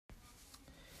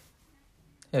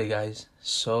Hey guys,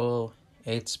 so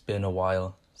it's been a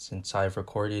while since I've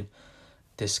recorded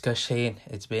Discusshane.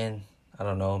 It's been, I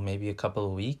don't know, maybe a couple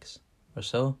of weeks or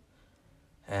so.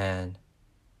 And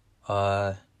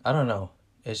I don't know.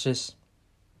 It's just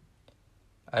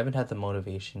I haven't had the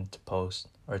motivation to post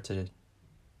or to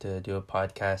do a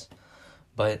podcast.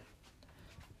 But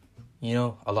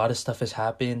a lot of stuff has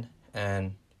happened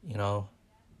and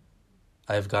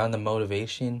I've gotten the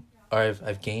motivation or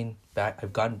I've gotten back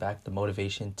the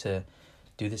motivation to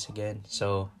do this again.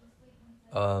 So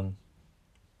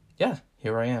yeah,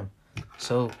 here I am.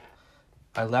 So,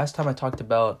 last time I talked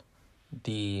about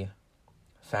the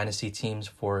fantasy teams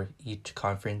for each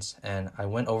conference, and I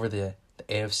went over the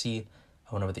AFC,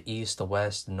 I went over the East, the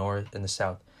West, the North, and the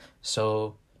South.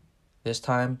 So, this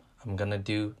time, I'm going to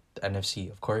do the NFC,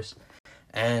 of course.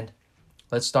 And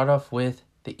let's start off with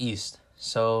the East.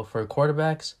 So, for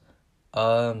quarterbacks,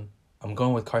 I'm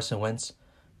going with Carson Wentz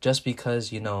just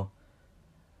because,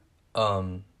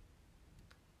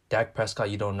 Dak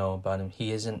Prescott, you don't know about him.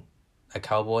 He isn't a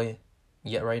Cowboy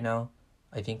yet right now,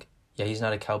 I think. Yeah, he's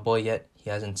not a Cowboy yet. He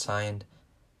hasn't signed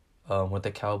with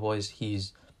the Cowboys.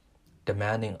 He's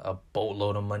demanding a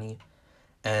boatload of money.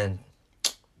 And,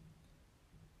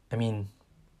 I mean,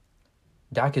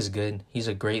 Dak is good. He's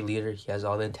a great leader. He has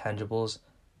all the intangibles.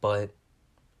 But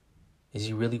is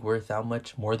he really worth that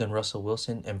much? More than Russell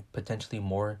Wilson and potentially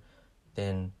more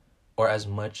than or as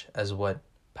much as what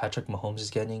Patrick Mahomes is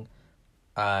getting?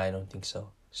 I don't think so.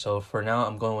 So for now,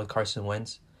 I'm going with Carson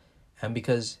Wentz. And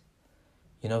because,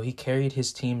 he carried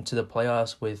his team to the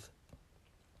playoffs with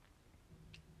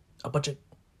a bunch of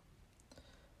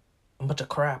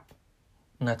crap.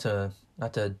 Not to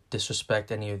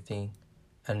disrespect any of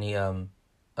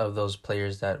those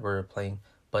players that were playing,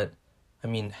 but I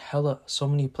mean, so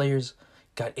many players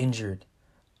got injured.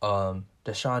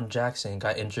 Deshaun Jackson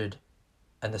got injured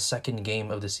in the second game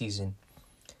of the season.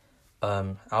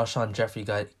 Alshon Jeffrey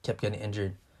kept getting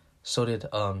injured. So did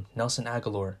Nelson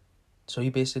Aguilar. So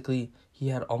he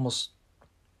had almost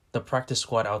the practice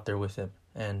squad out there with him,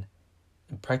 and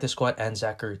practice squad and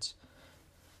Zach Ertz.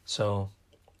 So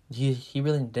he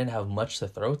really didn't have much to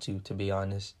throw to be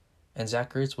honest. And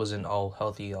Zach Ertz wasn't all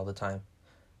healthy all the time.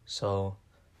 So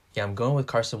yeah, I'm going with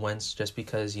Carson Wentz just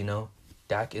because,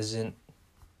 Dak isn't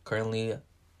currently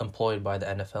employed by the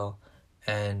NFL,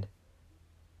 and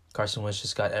Carson Wentz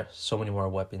just got so many more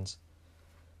weapons.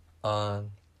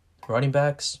 Running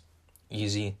backs,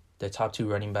 easy. The top two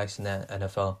running backs in the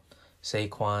NFL,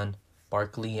 Saquon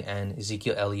Barkley and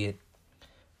Ezekiel Elliott.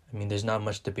 I mean, there's not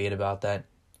much debate about that.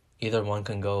 Either one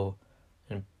can go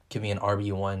and give me an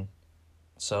RB1.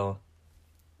 So,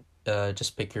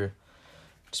 just pick your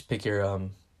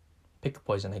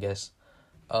poison, I guess.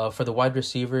 For the wide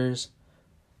receivers,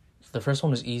 the first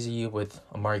one was easy with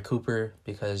Amari Cooper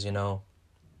because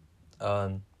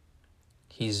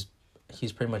he's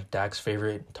pretty much Dak's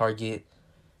favorite target,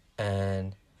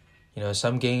 and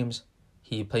some games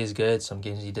he plays good, some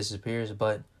games he disappears,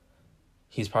 but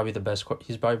he's probably the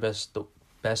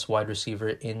best wide receiver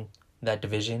in that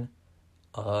division.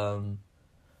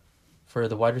 For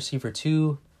the wide receiver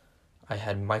 2, I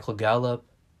had Michael Gallup.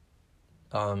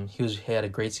 He had a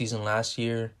great season last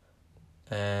year,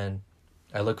 and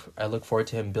I look forward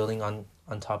to him building on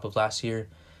top of last year.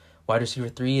 Wide receiver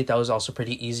 3, that was also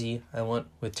pretty easy. I went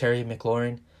with Terry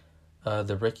McLaurin,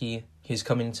 the rookie. He's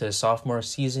coming into his sophomore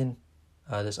season,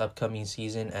 this upcoming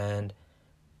season, and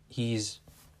he's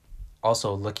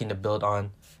also looking to build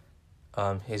on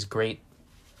his great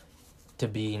to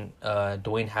being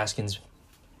Dwayne Haskins'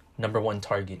 number 1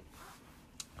 target.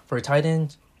 For tight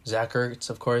end, Zach Ertz,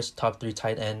 of course, top 3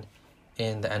 tight end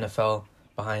in the NFL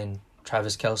behind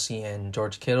Travis Kelce and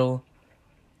George Kittle.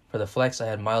 For the flex, I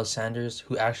had Miles Sanders,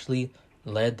 who actually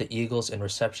led the Eagles in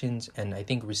receptions and I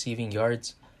think receiving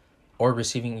yards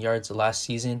last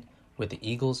season with the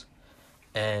Eagles.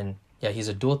 And yeah, he's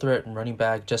a dual threat running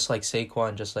back, just like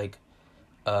Saquon, just like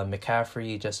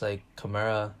McCaffrey, just like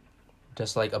Kamara,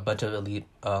 just like a bunch of elite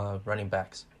running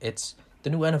backs. It's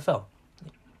the new NFL.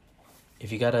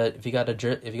 If you got a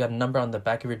number on the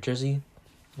back of your jersey,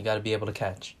 you got to be able to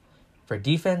catch. For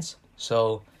defense,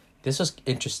 so this was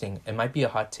interesting. It might be a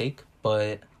hot take,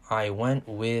 but I went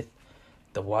with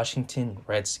the Washington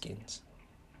Redskins.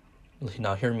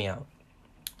 Now, hear me out.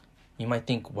 You might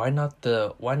think, why not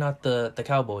the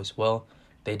Cowboys? Well,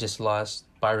 they just lost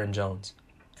Byron Jones,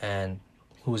 and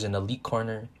who's an elite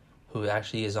corner, who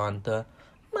actually is on the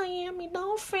Miami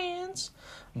Dolphins.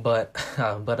 But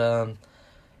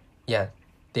yeah,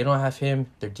 they don't have him.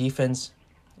 Their defense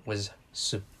was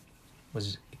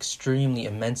extremely,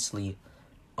 immensely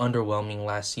underwhelming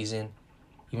last season.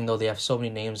 Even though they have so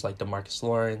many names like DeMarcus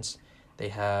Lawrence, They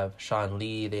have Sean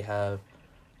Lee. They have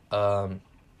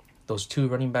those two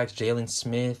running backs, Jalen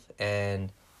Smith,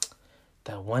 and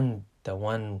that one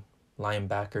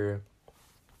linebacker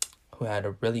who had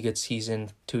a really good season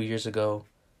 2 years ago.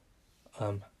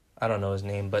 I don't know his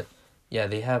name, but yeah,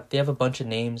 they have a bunch of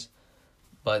names,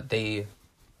 but they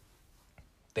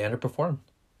underperformed.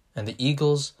 And the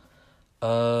Eagles,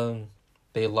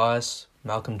 they lost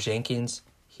Malcolm Jenkins.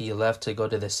 He left to go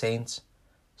to the Saints,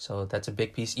 so that's a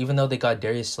big piece. Even though they got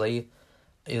Darius Slay,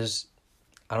 I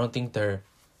don't think they're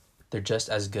just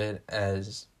as good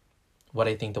as what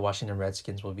I think the Washington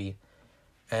Redskins will be.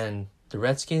 And the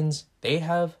Redskins, they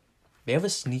have a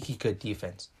sneaky good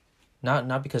defense.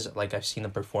 Not because like I've seen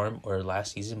them perform or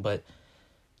last season, but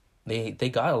they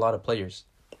got a lot of players.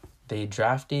 They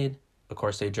drafted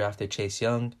Chase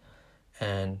Young,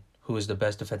 and who was the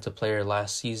best defensive player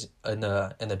last season in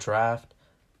the draft.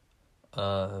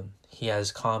 He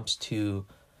has comps to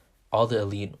all the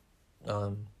elite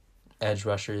edge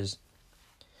rushers,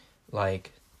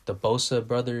 like the Bosa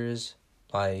brothers,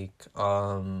 like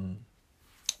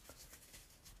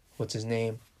what's his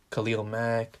name? Khalil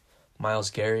Mack, Myles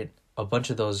Garrett, a bunch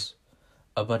of them.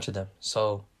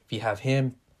 So if you have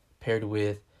him paired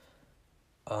with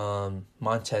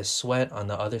Montez Sweat on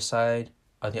the other side,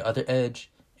 on the other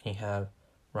edge, and you have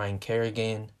Ryan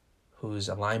Kerrigan, who's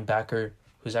a linebacker,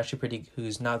 who's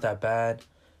not that bad.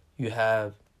 You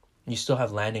still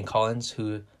have Landon Collins,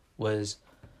 who was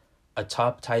a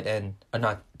top a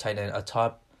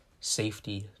top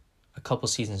safety a couple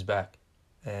seasons back.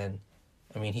 And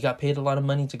I mean, he got paid a lot of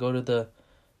money to go to the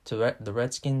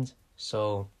Redskins,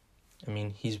 so I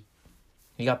mean, he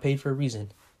got paid for a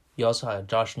reason. You also had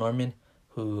Josh Norman,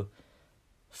 who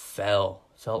fell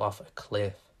off a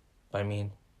cliff. I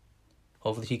mean,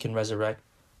 hopefully he can resurrect.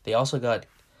 They also got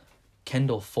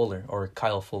Kyle Fuller,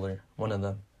 one of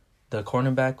them, the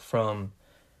cornerback from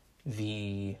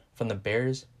the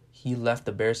Bears. He left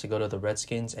the Bears to go to the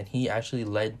Redskins, and he actually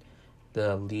led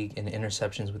the league in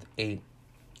interceptions with 8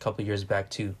 a couple years back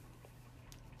too.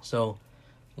 So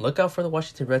look out for the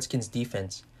Washington Redskins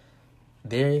defense.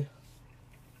 They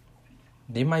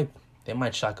might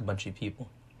shock a bunch of people.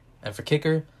 And for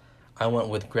kicker, I went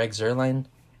with Greg Zuerlein,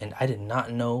 and I did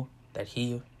not know that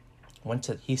he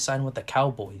signed with the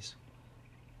Cowboys.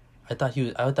 I thought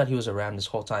he was a Ram this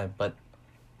whole time, but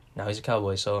now he's a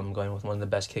Cowboy, so I'm going with one of the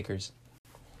best kickers.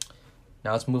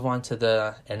 Now let's move on to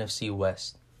the NFC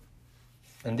West.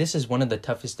 And this is one of the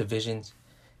toughest divisions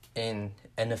in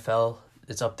NFL.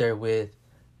 It's up there with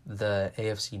the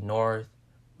AFC North,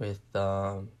 with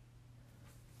the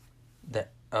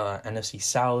NFC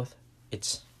South.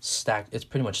 It's stacked. It's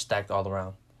pretty much stacked all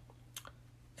around.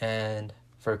 And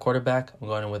for a quarterback, I'm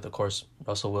going with, of course,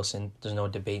 Russell Wilson. There's no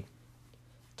debate.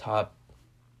 Top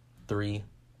 3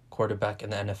 quarterback in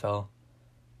the NFL.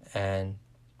 And,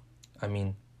 I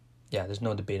mean, yeah, there's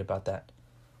no debate about that.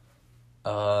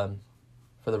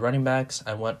 For the running backs,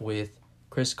 I went with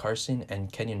Chris Carson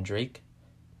and Kenyon Drake.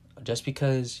 Just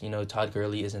because, Todd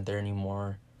Gurley isn't there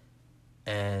anymore.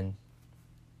 And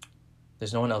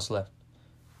there's no one else left.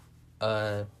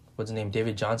 What's his name?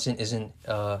 David Johnson isn't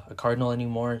a Cardinal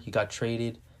anymore. He got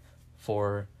traded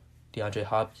for DeAndre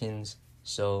Hopkins.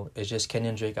 So it's just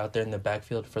Kenyon Drake out there in the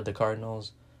backfield for the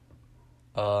Cardinals.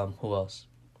 Who else?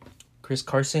 Chris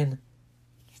Carson.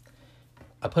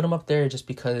 I put him up there just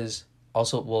because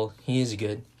he is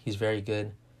good. He's very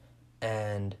good.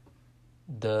 And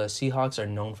the Seahawks are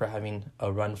known for having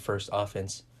a run-first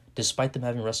offense. Despite them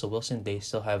having Russell Wilson, they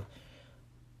still have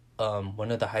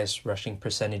one of the highest rushing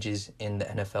percentages in the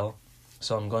NFL.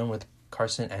 So I'm going with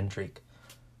Carson and Drake.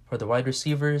 For the wide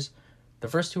receivers, the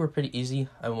first 2 were pretty easy.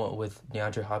 I went with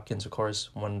DeAndre Hopkins, of course,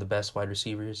 one of the best wide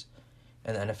receivers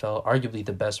in the NFL, arguably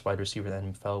the best wide receiver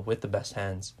in the NFL with the best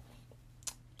hands.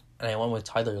 And I went with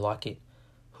Tyler Lockett,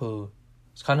 who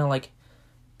is kind of like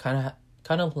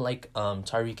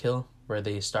Tyreek Hill, where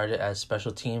they started as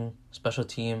special team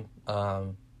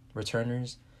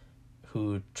returners,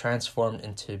 who transformed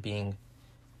into being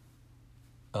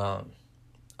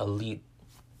elite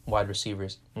wide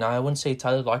receivers. Now, I wouldn't say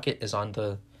Tyler Lockett is on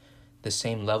the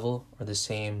same level or the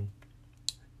same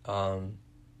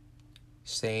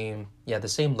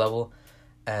level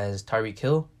as Tyreek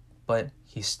Hill, but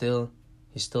he's still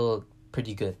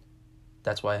pretty good.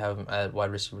 That's why I have him at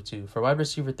wide receiver 2. For wide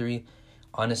receiver 3,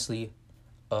 honestly,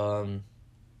 it was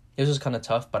just kind of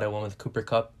tough, but I went with Cooper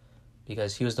Kupp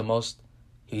because he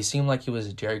seemed like he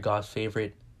was Jared Goff's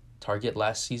favorite target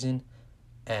last season,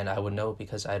 and I would know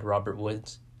because I had Robert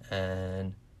Woods,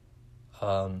 and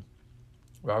Robert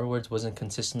Woods wasn't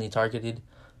consistently targeted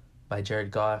by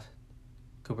Jared Goff.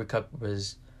 Cooper Kupp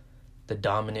was the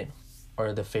dominant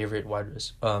or the favorite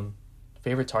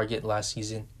target last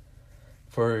season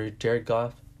for Jared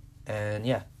Goff. And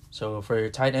yeah, so for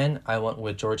tight end, I went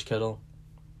with George Kittle.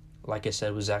 Like I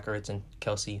said, with Zach Ertz and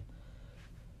Kelsey,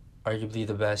 arguably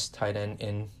the best tight end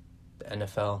in the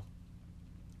NFL.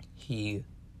 He's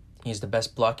the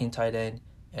best blocking tight end,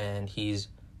 and he's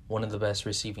one of the best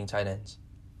receiving tight ends.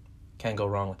 Can't go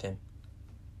wrong with him.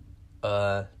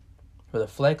 For the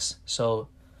flex, so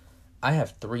I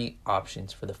have 3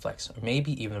 options for the flex, or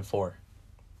maybe even 4,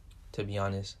 to be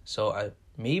honest. So I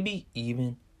maybe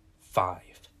even 5.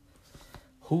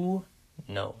 Who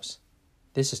knows?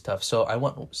 This is tough.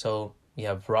 So you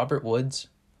have Robert Woods,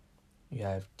 you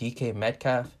have DK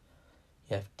Metcalf,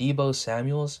 you have Deebo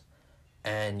Samuels,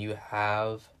 and you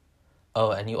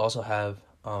also have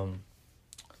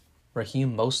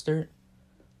Raheem Mostert,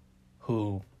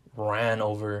 who ran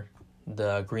over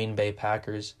the Green Bay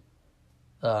Packers.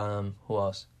 Who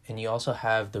else? And you also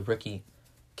have the rookie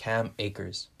Cam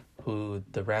Akers, who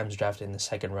the Rams drafted in the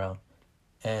 2nd round.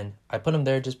 And I put him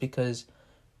there just because,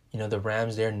 the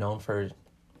Rams, they're known for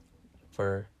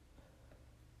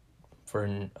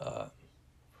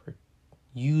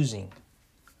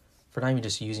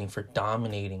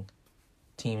dominating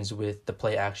teams with the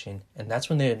play action. And that's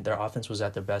when their offense was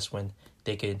at their best, when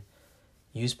they could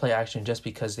use play action, just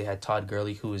because they had Todd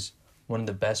Gurley, who was one of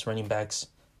the best running backs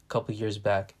a couple years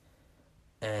back.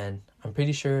 And I'm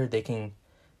pretty sure they can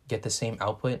get the same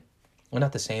output. Well,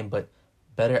 not the same, but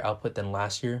better output than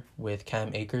last year, with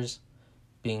Cam Akers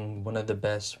being one of the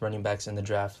best running backs in the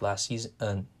draft last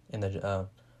season,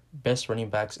 best running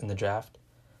backs in the draft.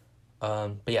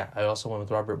 But yeah, I also went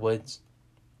with Robert Woods.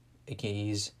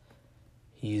 He's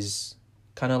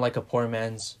kind of like a poor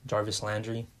man's Jarvis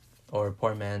Landry, or a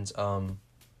poor man's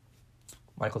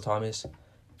Michael Thomas.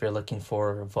 If you're looking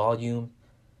for volume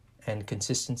and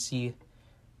consistency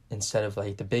instead of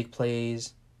like the big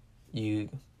plays, you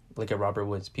look at Robert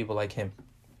Woods. People like him.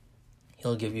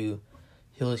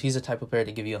 He's the type of player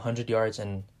to give you 100 yards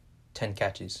and 10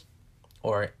 catches,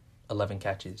 or 11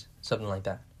 catches, something like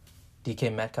that.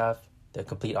 DK Metcalf, the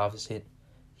complete opposite.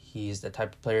 He's the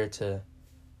type of player to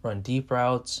run deep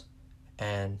routes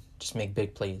and just make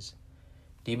big plays.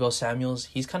 Deebo Samuels,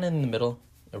 he's kind of in the middle.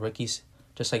 The rookies,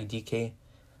 just like DK.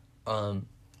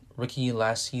 Rookie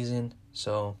last season,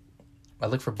 so I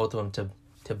look for both of them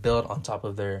to build on top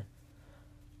of their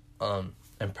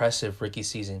impressive rookie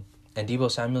season. And Deebo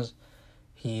Samuels,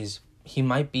 he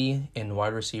might be in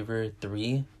wide receiver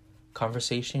 3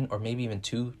 conversation, or maybe even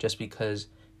 2, just because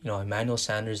Emmanuel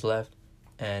Sanders left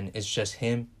and it's just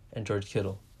him and George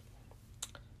Kittle.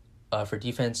 For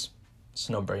defense, it's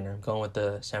a no-brainer. I'm going with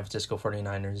the San Francisco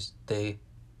 49ers. They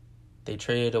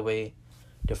traded away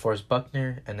DeForest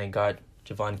Buckner, and they got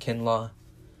Javon Kinlaw.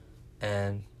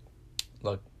 And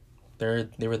look,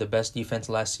 they were the best defense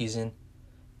last season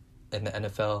in the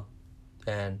NFL,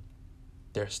 and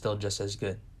they're still just as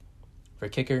good. For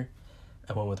kicker,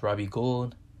 I went with Robbie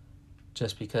Gould,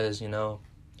 just because,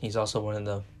 he's also one of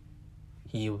the...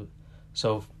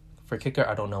 So, for kicker,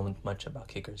 I don't know much about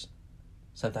kickers.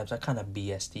 Sometimes I kind of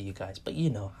BS to you guys, but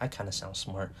I kind of sound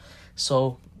smart.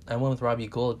 So, I went with Robbie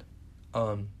Gould.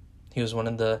 He had one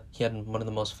of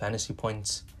the most fantasy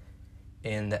points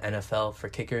in the NFL for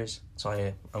kickers,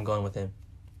 so I'm going with him.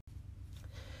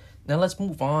 Now let's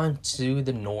move on to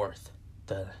the North.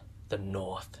 The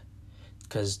North.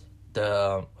 Because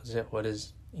what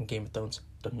is in Game of Thrones?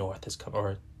 The North is coming,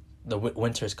 or the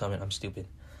winter is coming. I'm stupid.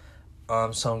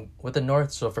 So with the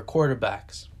North, so for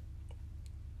quarterbacks,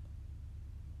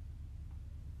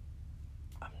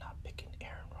 I'm not picking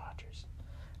Aaron Rodgers.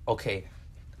 Okay,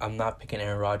 I'm not picking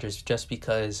Aaron Rodgers just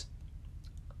because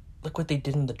look what they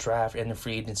did in the draft and the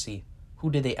free agency. Who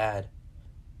did they add?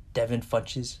 Devin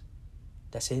Funchess.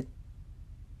 That's it.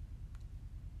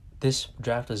 This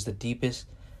draft was the deepest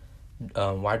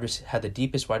had the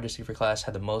deepest wide receiver class,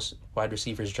 had the most wide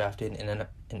receivers drafted in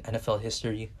NFL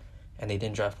history, and they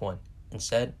didn't draft one.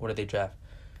 Instead, what did they draft?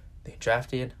 They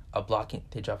drafted a blocking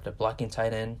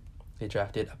tight end, they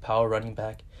drafted a power running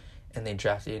back, and they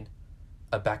drafted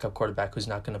a backup quarterback who's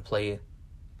not going to play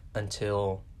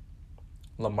until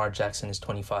Lamar Jackson is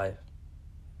 25.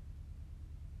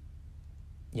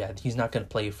 Yeah, he's not going to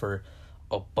play for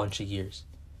a bunch of years.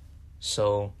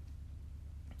 So,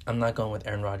 I'm not going with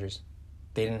Aaron Rodgers.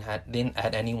 They didn't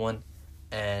add anyone,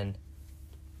 and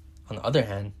on the other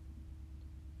hand,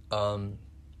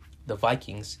 the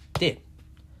Vikings did.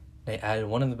 They added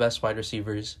one of the best wide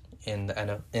receivers in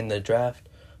the draft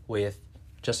with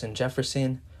Justin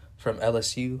Jefferson from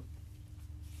LSU.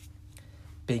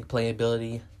 Big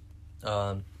playability,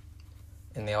 and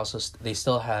they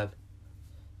still have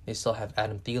They still have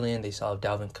Adam Thielen. They still have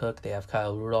Dalvin Cook. They have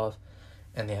Kyle Rudolph.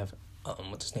 And they have,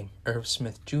 Irv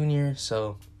Smith Jr.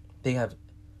 So they have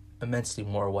immensely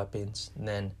more weapons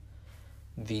than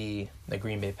the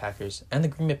Green Bay Packers. And the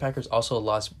Green Bay Packers also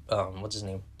lost,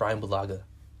 Brian Bulaga.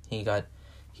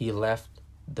 He left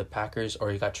the Packers,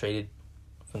 or he got traded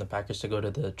from the Packers to go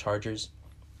to the Chargers.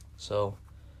 So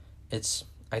I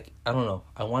don't know.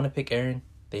 I want to pick Aaron.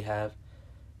 I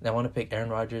want to pick Aaron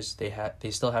Rodgers. They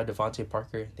still have Devontae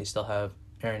Parker. They still have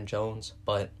Aaron Jones,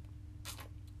 but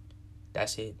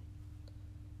that's it.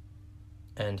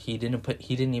 And he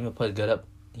didn't even put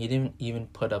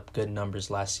up good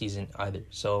numbers last season either.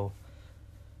 So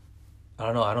I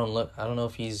don't know. I don't know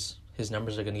if his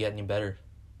numbers are going to get any better.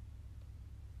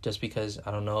 Just because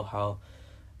I don't know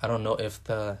if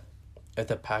the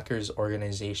Packers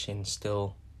organization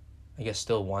still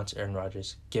wants Aaron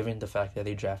Rodgers, given the fact that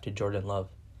they drafted Jordan Love.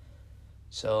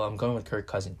 So I'm going with Kirk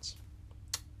Cousins.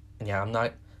 And yeah,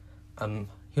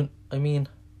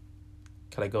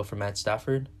 could I go for Matt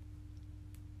Stafford?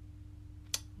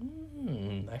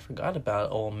 I forgot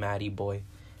about old Matty boy.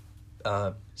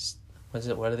 What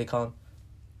do they call him?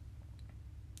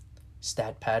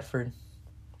 Stat Padford?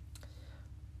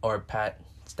 Or Pat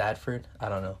Stafford? I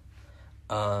don't know.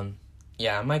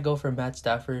 Yeah, I might go for Matt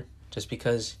Stafford just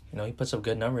because, he puts up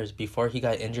good numbers. Before he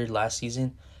got injured last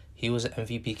season, he was an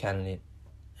MVP candidate.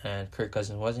 And Kirk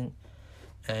Cousins wasn't.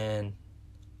 And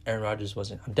Aaron Rodgers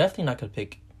wasn't. I'm definitely not going to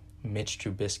pick Mitch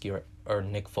Trubisky or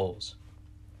Nick Foles.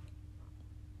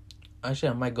 Actually,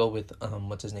 I might go with, I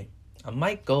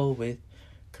might go with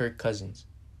Kirk Cousins.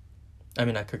 I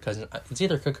mean, not Kirk Cousins. It's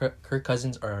either Kirk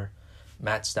Cousins or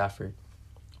Matt Stafford.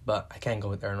 But I can't go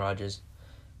with Aaron Rodgers.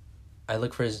 I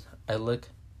predict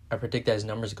that his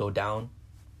numbers go down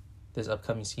this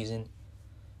upcoming season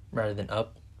rather than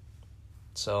up.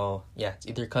 So, yeah, it's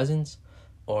either Cousins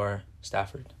or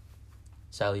Stafford,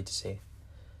 sadly to say.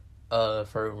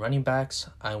 For running backs,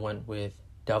 I went with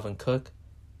Dalvin Cook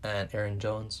and Aaron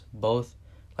Jones. Both,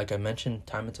 like I mentioned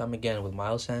time and time again, with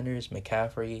Miles Sanders,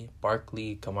 McCaffrey,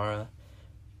 Barkley, Kamara.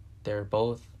 They're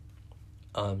both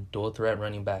dual threat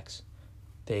running backs.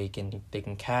 They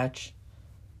can catch.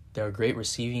 They're great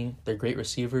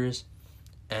receivers,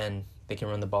 and they can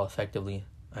run the ball effectively.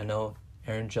 I know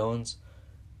Aaron Jones,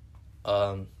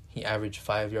 he averaged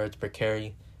 5 yards per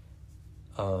carry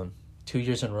 2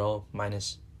 years in a row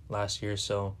minus last year,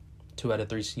 so 2 out of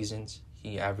 3 seasons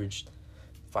he averaged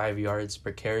 5 yards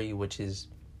per carry, which is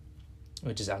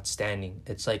outstanding.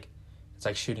 It's like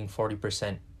shooting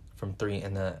 40% from 3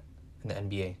 in the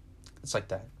NBA. It's like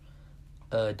that.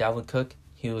 Dalvin Cook,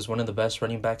 he was one of the best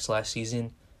running backs last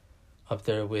season, up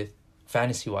there with,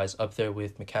 fantasy-wise, up there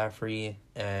with McCaffrey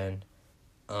and,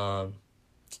 not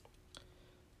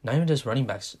even just running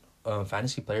backs,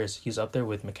 fantasy players. He's up there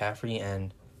with McCaffrey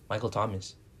and Michael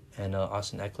Thomas and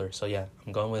Austin Eckler. So, yeah,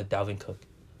 I'm going with Dalvin Cook.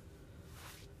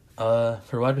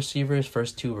 For wide receivers,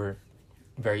 first two were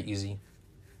very easy.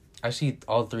 Actually,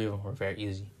 all three of them were very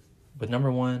easy. But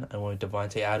number one, I went with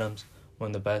Devontae Adams, one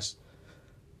of the best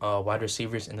wide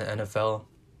receivers in the NFL.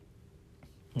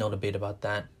 No debate about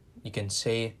that. You could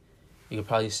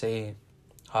probably say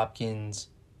Hopkins,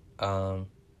 Hopkins,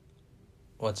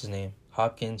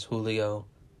 Julio,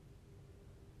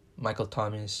 Michael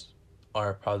Thomas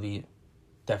are probably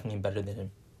definitely better than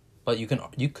him. But you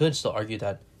could still argue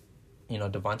that,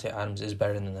 Devontae Adams is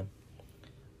better than them.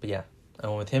 But yeah, I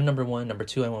went with him number one. Number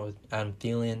two, I went with Adam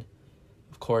Thielen,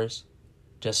 of course,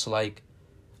 just like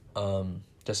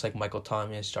Michael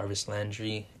Thomas, Jarvis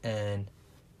Landry, and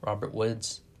Robert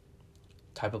Woods.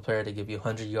 Type of player to give you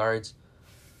 100 yards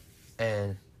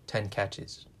and 10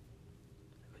 catches.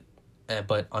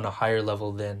 But on a higher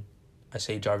level than, I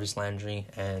say, Jarvis Landry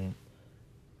and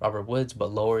Robert Woods,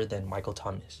 but lower than Michael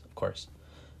Thomas, of course.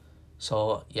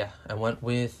 So, yeah, I went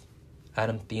with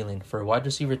Adam Thielen. For wide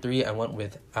receiver 3, I went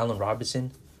with Allen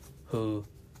Robinson, who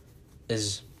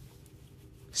is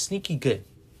sneaky good.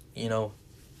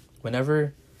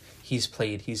 Whenever he's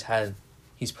played, he's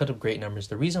put up great numbers.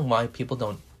 The reason why people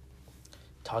don't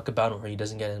talk about him, or he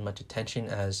doesn't get as much attention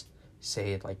as,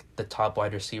 say, like the top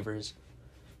wide receivers,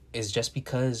 is just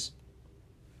because,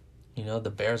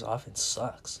 the Bears' offense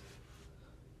sucks.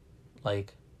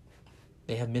 Like,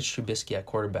 they have Mitch Trubisky at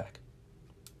quarterback.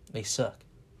 They suck.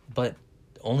 But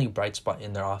the only bright spot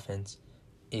in their offense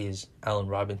is Allen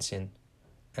Robinson.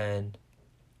 And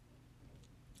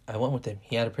I went with him.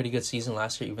 He had a pretty good season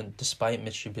last year, even despite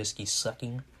Mitch Trubisky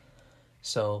sucking.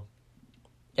 So,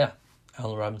 yeah,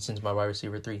 Allen Robinson's my wide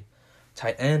receiver 3.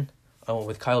 Tight end, I went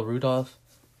with Kyle Rudolph,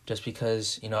 just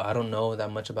because, I don't know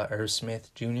that much about Irv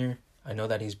Smith Jr. I know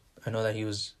that he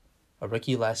was a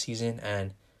rookie last season,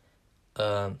 and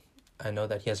I know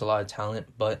that he has a lot of talent,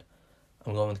 but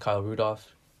I'm going with Kyle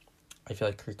Rudolph. I feel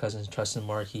like Kirk Cousins trusts him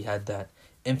more. He had that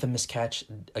infamous catch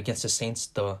against the Saints,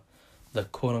 the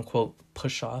quote-unquote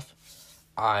push-off.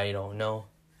 I don't know.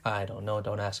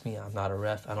 Don't ask me. I'm not a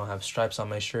ref. I don't have stripes on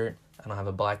my shirt. I don't have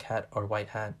a black hat or white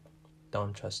hat.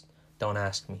 Don't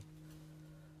ask me.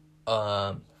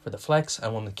 For the flex, I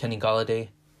went with Kenny Golladay.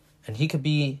 And he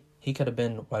could have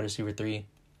been wide receiver 3,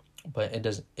 but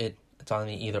it's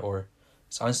only either or.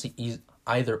 It's honestly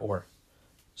either or.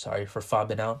 Sorry for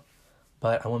fobbing out.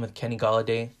 But I went with Kenny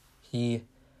Golladay. He's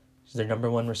their number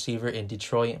 1 receiver in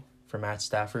Detroit for Matt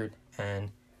Stafford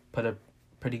and put up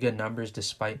pretty good numbers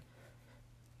despite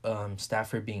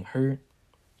Stafford being hurt.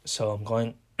 So I'm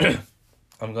going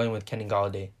with Kenny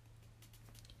Golladay.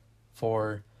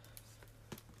 For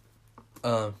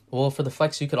the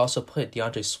flex, you could also put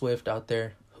DeAndre Swift out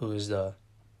there, who is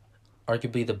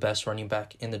arguably the best running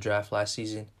back in the draft last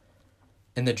season.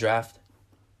 In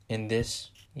this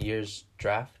year's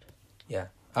draft. Yeah,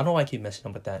 I don't know why I keep messing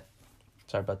up with that.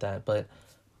 Sorry about that. But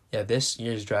yeah, this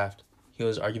year's draft, he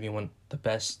was arguably one of the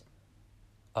best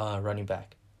running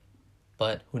back.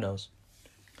 But who knows?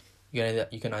 You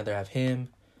can either have him,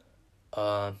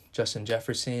 Justin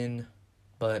Jefferson,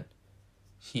 but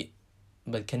Kenny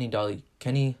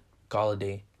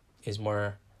Golladay is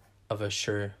more of a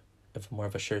sure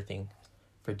thing.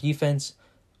 For defense,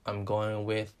 I'm going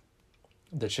with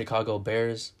the Chicago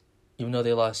Bears, even though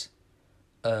they lost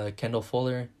Kendall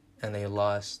Fuller and they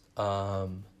lost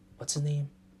what's his name?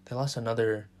 They lost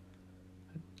another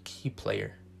key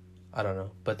player. I don't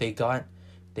know, but they got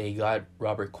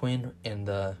Robert Quinn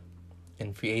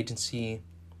in free agency.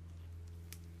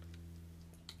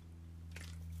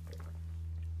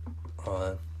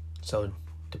 So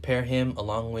to pair him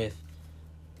along with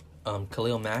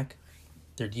Khalil Mack,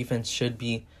 their defense should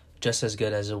be just as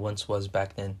good as it once was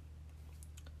back then.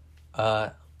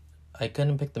 I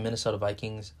couldn't pick the Minnesota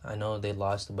Vikings. I know they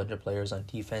lost a bunch of players on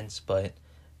defense, but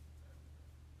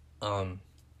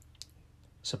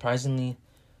surprisingly,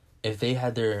 if they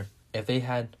had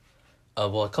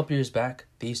a couple years back,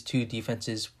 these two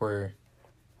defenses were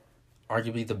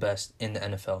arguably the best in the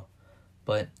NFL.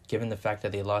 But given the fact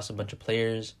that they lost a bunch of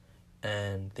players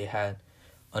and they had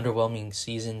underwhelming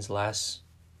seasons last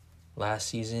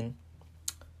season,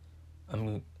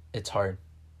 it's hard.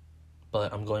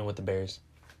 But I'm going with the Bears.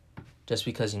 Just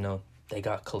because, they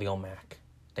got Khalil Mack.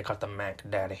 They got the Mack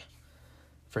Daddy.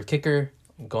 For kicker,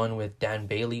 I'm going with Dan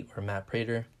Bailey or Matt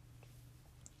Prater.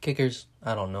 Kickers,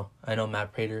 I don't know. I know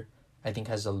Matt Prater, I think,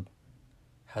 has the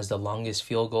longest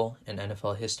field goal in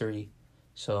NFL history.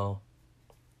 So,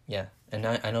 yeah. And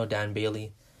I know Dan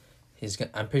Bailey,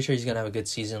 I'm pretty sure he's going to have a good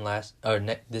season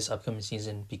this upcoming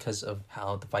season because of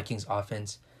how the Vikings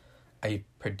offense, I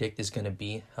predict, is going to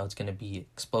be. How it's going to be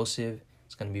explosive.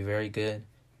 It's going to be very good,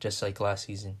 just like last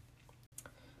season.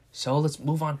 So let's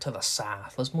move on to the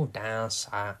South. Let's move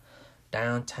downtown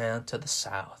to the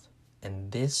South. And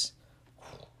the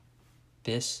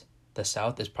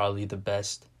South is probably the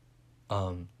best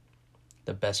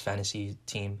fantasy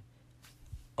team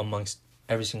amongst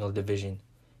every single division,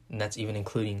 and that's even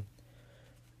including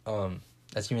the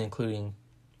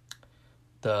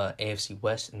AFC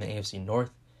West and the AFC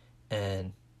North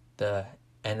and the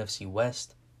NFC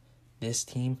West. This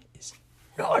team is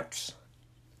nuts.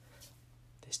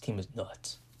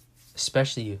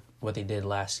 Especially what they did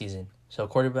last season. So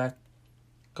quarterback,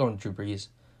 going Drew Brees.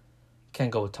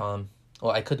 Can't go with Tom.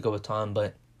 Well, I could go with Tom,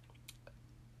 but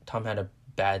Tom had a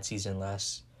bad season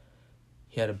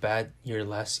He had a bad year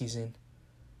last season,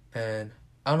 and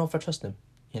I don't know if I trust him.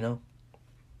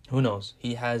 Who knows?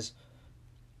 He has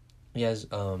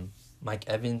Mike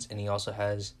Evans, and he also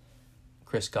has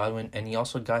Chris Godwin, and he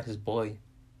also got his boy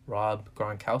Rob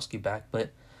Gronkowski back. But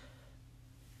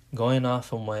going off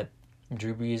from what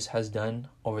Drew Brees has done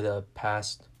over the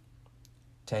past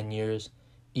 10 years,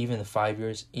 even the 5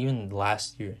 years, even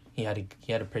last year, he had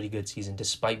a pretty good season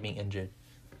despite being injured.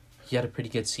 He had a pretty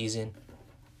good season.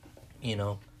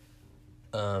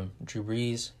 Drew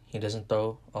Brees, he doesn't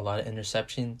throw a lot of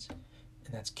interceptions,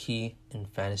 and that's key in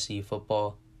fantasy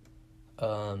football.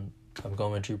 I'm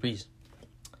going with Drew Brees.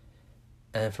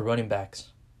 And for running back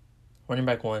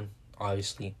 1,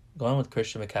 obviously, going with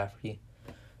Christian McCaffery.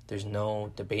 There's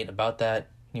no debate about that.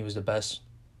 He was the best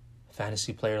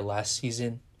fantasy player last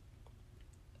season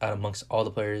out amongst all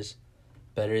the players.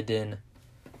 Better than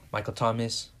Michael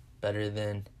Thomas, better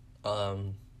than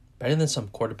some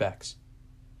quarterbacks.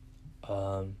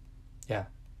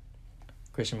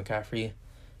 Christian McCaffrey,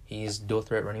 he's dual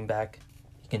threat running back.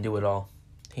 He can do it all.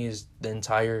 He's the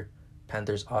entire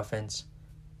Panthers offense.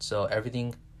 So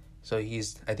everything So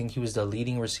I think he was the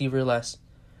leading receiver last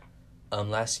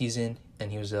season,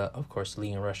 and he was of course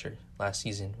leading rusher last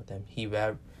season with them.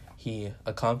 He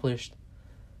accomplished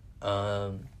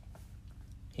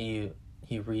he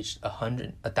reached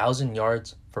 1,000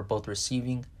 yards for both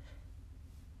receiving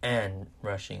and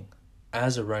rushing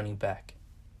as a running back.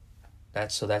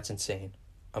 That's insane.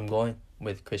 I'm going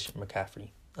with Christian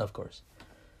McCaffery, of course.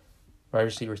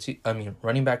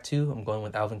 Running back 2, I'm going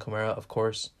with Alvin Kamara, of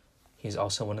course. He's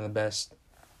also one of the best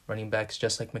running backs.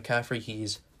 Just like McCaffrey,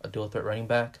 he's a dual threat running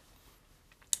back.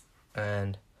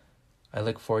 And I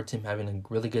look forward to him having a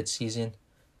really good season.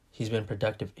 He's been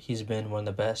productive. He's been one of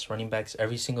the best running backs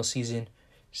every single season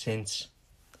since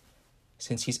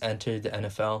he's entered the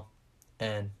NFL.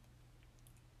 And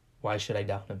why should I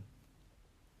doubt him?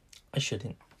 I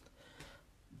shouldn't.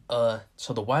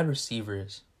 So the wide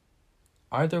receivers,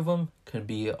 either of them could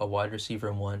be a wide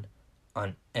receiver 1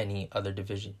 on any other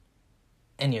division.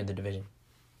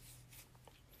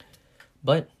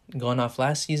 But going off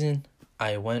last season,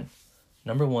 I went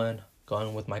number 1,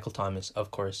 going with Michael Thomas,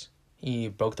 of course. He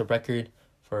broke the record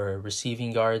for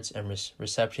receiving yards and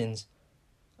receptions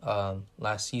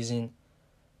last season.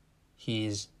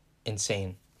 He's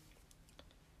insane.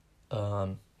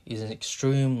 He's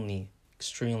extremely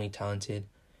talented.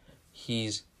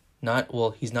 He's not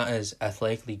as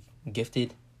athletically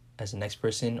gifted as the next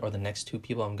person or the next 2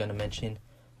 people I'm going to mention,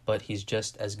 but he's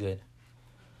just as good.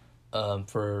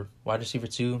 For wide receiver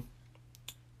 2,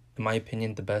 in my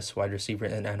opinion, the best wide receiver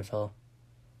in the NFL.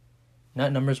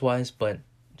 Not numbers-wise, but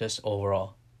just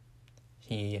overall.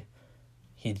 He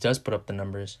does put up the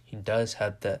numbers. He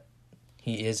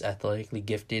is athletically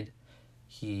gifted.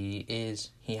 He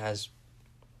has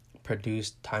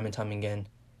produced time and time again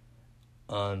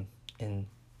in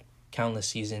countless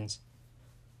seasons.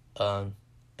 And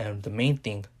the main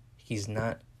thing, he's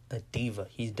not a diva.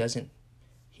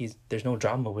 There's no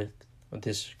drama with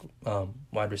this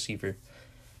wide receiver.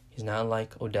 He's not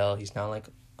like Odell. He's not like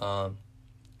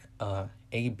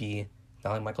AB,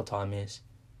 not like Michael Thomas.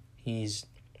 He's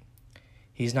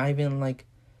not even like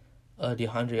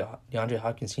DeAndre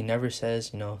Hopkins. He never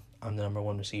says, I'm the number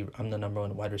 1 receiver. I'm the number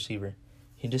 1 wide receiver.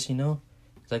 He just, he's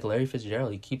like Larry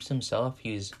Fitzgerald. He keeps himself.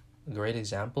 He's a great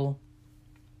example.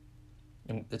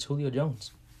 And it's Julio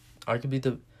Jones.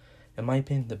 Arguably in my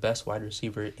opinion, the best wide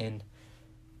receiver in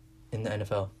the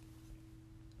NFL.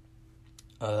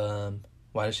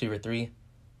 Wide receiver 3,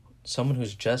 someone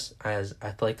who's just as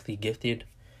athletically gifted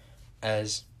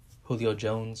as Julio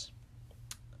Jones.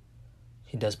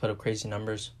 He does put up crazy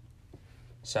numbers.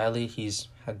 Sadly, he's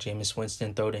had Jameis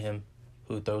Winston throw to him,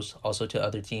 who throws also to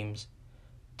other teams.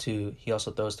 He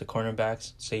also throws to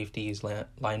cornerbacks, safeties,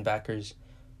 linebackers,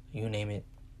 you name it.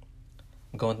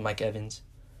 I'm going with Mike Evans.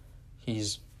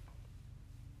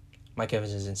 Mike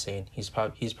Evans is insane. He's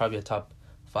probably a top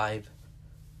 5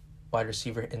 wide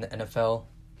receiver in the NFL.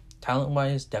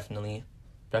 Talent-wise, definitely.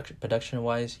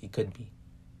 Production-wise, he could be.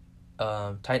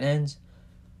 Tight ends,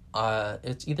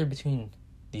 it's either between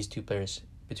these 2 players,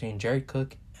 between Jared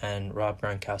Cook and Rob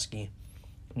Gronkowski.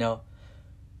 Now,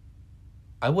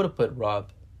 I would have put Gronk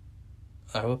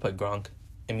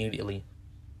immediately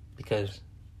because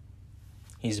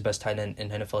he's the best tight end in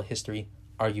NFL history,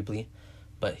 arguably.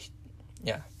 But,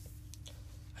 yeah,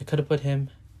 I could have put him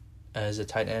as a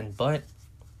tight end, but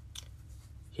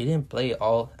he didn't play at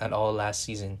all last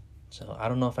season. So I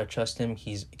don't know if I trust him.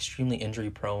 He's extremely injury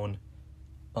prone.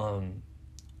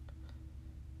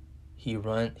 He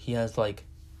has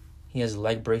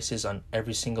leg braces on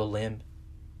every single limb,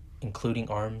 including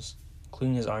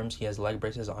his arms. He has leg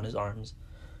braces on his arms.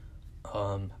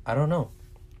 I don't know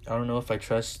if I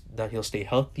trust that he'll stay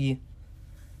healthy.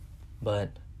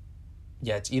 But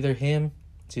yeah, it's either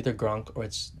Gronk or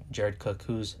it's Jared Cook,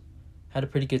 who's had a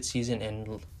pretty good season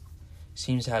and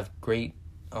seems to have a great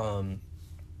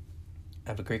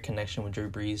connection with Drew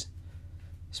Brees,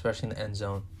 especially in the end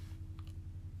zone.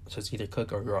 So it's either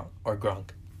Cook or Gronk.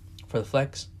 For the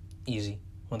flex, easy.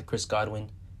 With Chris Godwin.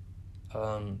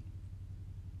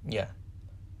 Yeah.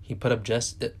 He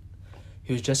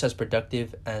was just as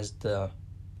productive as the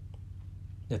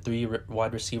 3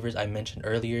 wide receivers I mentioned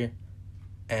earlier.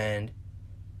 And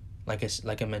like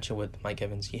I mentioned with Mike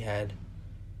Evans, he had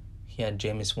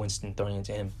Jameis Winston throwing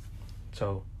into him.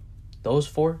 So those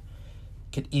 4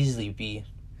 could easily be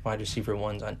wide receiver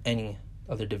 1s on any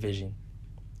other division.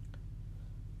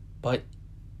 But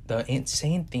the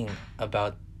insane thing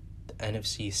about the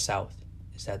NFC South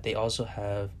is that they also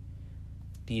have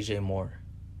DJ Moore,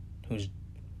 who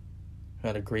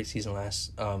had a great season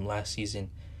last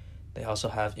season. They also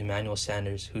have Emmanuel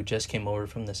Sanders, who just came over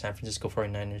from the San Francisco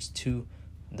 49ers to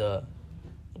the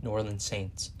New Orleans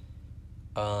Saints.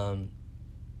 You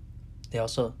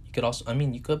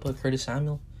could put Curtis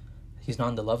Samuel. He's not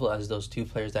on the level as those two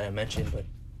players that I mentioned, but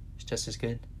he's just as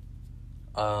good.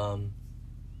 Yeah,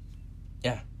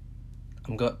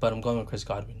 I'm going with Chris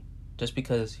Godwin, just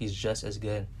because he's just as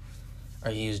good,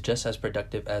 or he's just as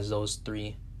productive as those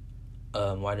three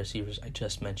wide receivers I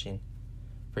just mentioned.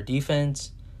 For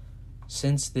defense,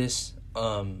 since this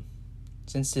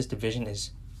division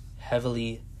is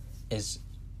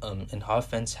an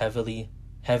offense heavy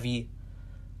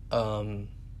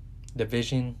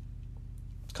division,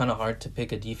 it's kind of hard to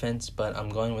pick a defense, but I'm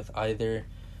going with either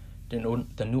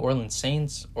the New Orleans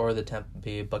Saints or the Tampa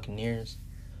Bay Buccaneers.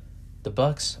 The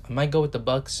Bucks, I might go with the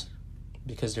Bucks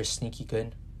because they're sneaky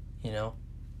good,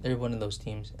 They're one of those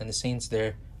teams. And the Saints,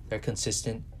 they're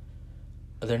consistent.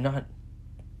 They're not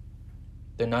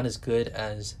as good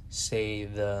as, say,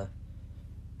 the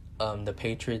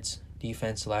Patriots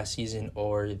defense last season,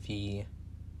 or the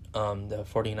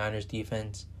 49ers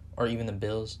defense, or even the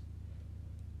Bills.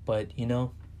 But,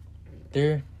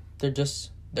 they're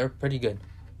pretty good,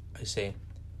 I say.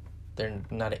 They're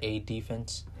not an A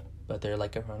defense, but they're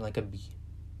around a B.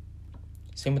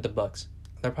 Same with the Bucks.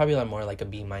 They're probably more like a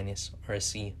B- or a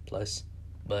C+,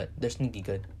 but they're sneaky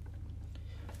good.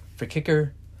 For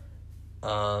kicker,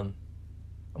 I'm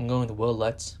going with Will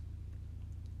Lutz.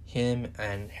 Him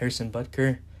and Harrison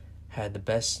Butker had the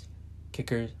best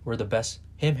kickers. Were the best.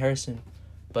 Him, Harrison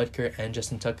Butker, and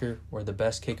Justin Tucker were the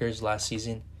best kickers last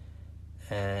season.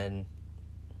 And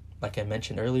like I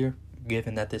mentioned earlier,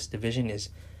 given that this division is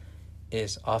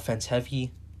offense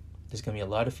heavy, there's going to be a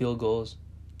lot of field goals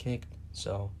kicked.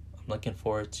 So I'm looking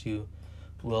forward to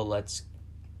Will Lutz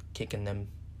kicking them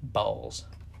balls.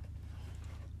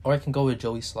 Or I can go with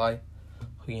Joey Sly,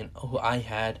 who I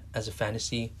had as a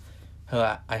fantasy, who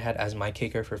I had as my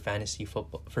kicker for fantasy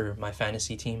football, for my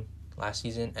fantasy team last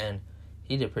season, and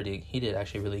he did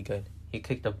actually really good. He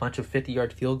kicked a bunch of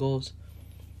 50-yard field goals,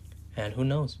 and who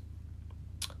knows?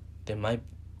 They might,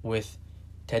 with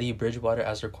Teddy Bridgewater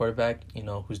as their quarterback,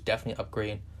 who's definitely an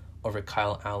upgrade over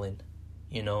Kyle Allen,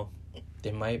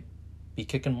 they might be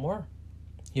kicking more.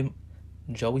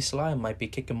 Joey Sly might be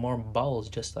kicking more balls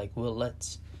just like Will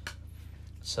Lutz.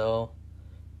 So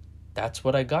that's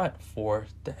what I got for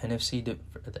the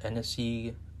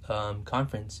NFC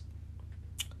conference.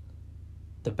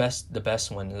 The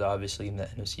best one is obviously in the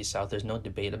NFC South. There's no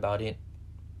debate about it.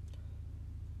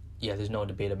 Yeah, there's no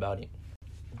debate about it.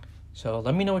 So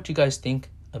let me know what you guys think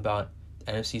about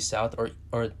the NFC South, or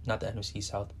not the NFC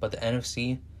South, but the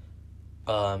NFC.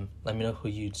 Let me know who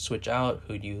you'd switch out,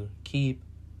 who you keep,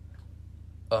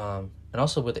 and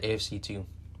also with the AFC too.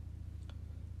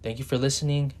 Thank you for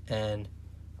listening, and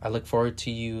I look forward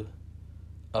to you.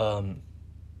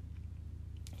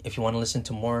 If you want to listen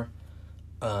to more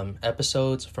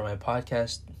episodes for my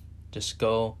podcast, just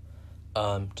go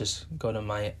to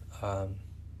my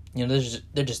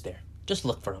they're just there. Just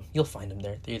look for them. You'll find them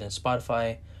there. They're either in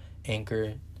Spotify,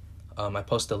 Anchor. I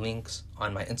post the links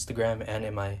on my Instagram and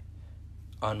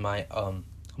on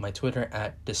my Twitter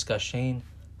at Discusshane.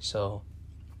 So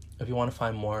if you want to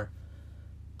find more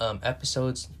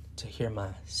episodes to hear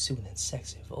my soothing,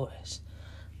 sexy voice,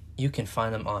 you can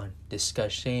find them on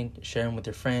Discusshane. Share them with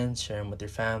your friends, share them with your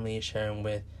family, share them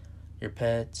with your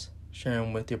pets, share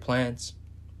them with your plants,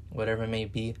 whatever it may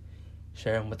be.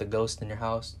 Share them with the ghost in your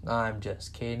house. No, I'm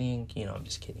just kidding. I'm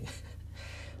just kidding.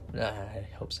 I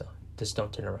hope so. Just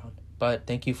don't turn around. But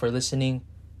thank you for listening,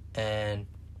 and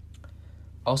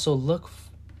also look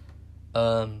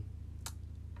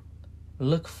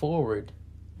forward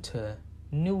to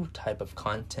new type of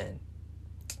content.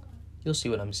 You'll see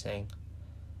what I'm saying.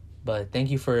 But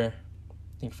thank you for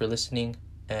listening,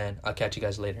 and I'll catch you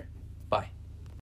guys later.